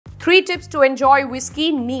3 tips to enjoy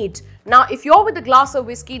whiskey neat. Now, if you're with a glass of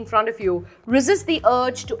whiskey in front of you, resist the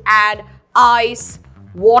urge to add ice,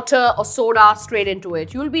 water or soda straight into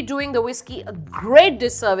it. You'll be doing the whiskey a great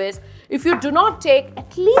disservice if you do not take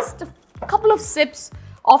at least a couple of sips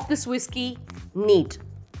of this whiskey neat.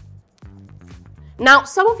 Now,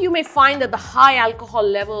 some of you may find that the high alcohol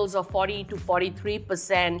levels of 40 to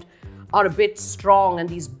 43% are a bit strong, and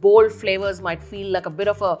these bold flavors might feel like a bit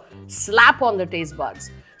of a slap on the taste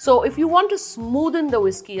buds. So if you want to smoothen the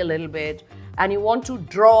whiskey a little bit and you want to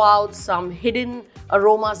draw out some hidden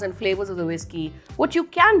aromas and flavors of the whiskey, what you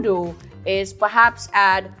can do is perhaps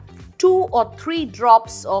add 2 or 3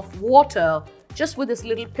 drops of water just with this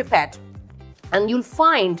little pipette, and you'll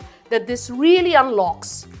find that this really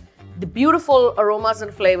unlocks the beautiful aromas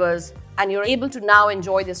and flavors, and you're able to now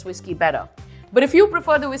enjoy this whiskey better. But if you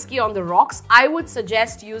prefer the whiskey on the rocks, I would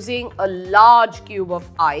suggest using a large cube of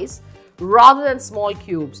ice rather than small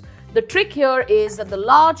cubes. The trick here is that the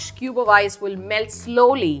large cube of ice will melt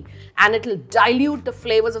slowly and it'll dilute the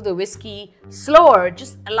flavors of the whiskey slower,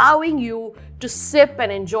 just allowing you to sip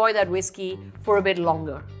and enjoy that whiskey for a bit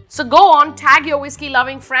longer. So go on, tag your whiskey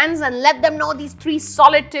loving friends and let them know these 3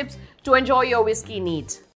 solid tips to enjoy your whiskey neat.